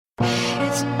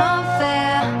it's not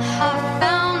fair. I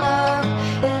found love,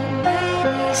 it made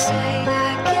me say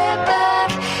that get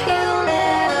back. You'll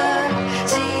never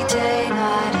see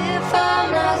daylight if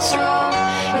I'm not strong.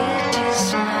 It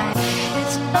just might.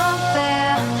 It's not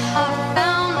fair. I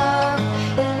found love,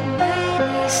 it made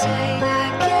me say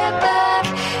that get back.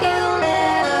 You'll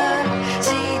never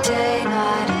see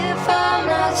daylight if I'm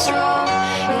not strong.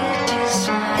 It just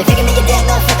might. They figure me a dead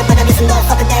motherfucker, but I'm just a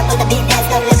motherfucker that wanna be dead.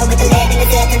 No living with the lead in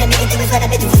his head, turning me into his red.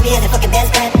 I bitches is me and the fucking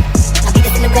best friend. I'll be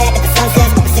this in the red at the sunset,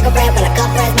 smoke a cigarette when I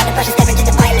cut friends. My depression stepping to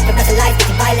the pilot, progressing life,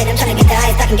 getting violent. I'm trying to get the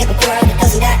highest I can get before all the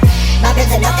doesn't that. My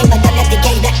ribs are nothing but an empty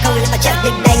cage, black coal in my chest,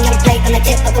 big bang, young plate on the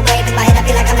tip of the wave. In my head I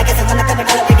feel like I'm a guess I'm a covered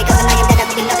all away because when I am dead I'm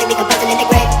thinking nothing, decomposing in the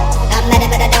grave. I'm mad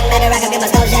but I don't matter, I can feel my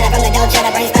skull shatter from the dough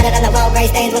cheddar. Brain splattered on the wall, gray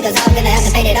stains with the I'm gonna have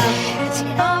to paint it on.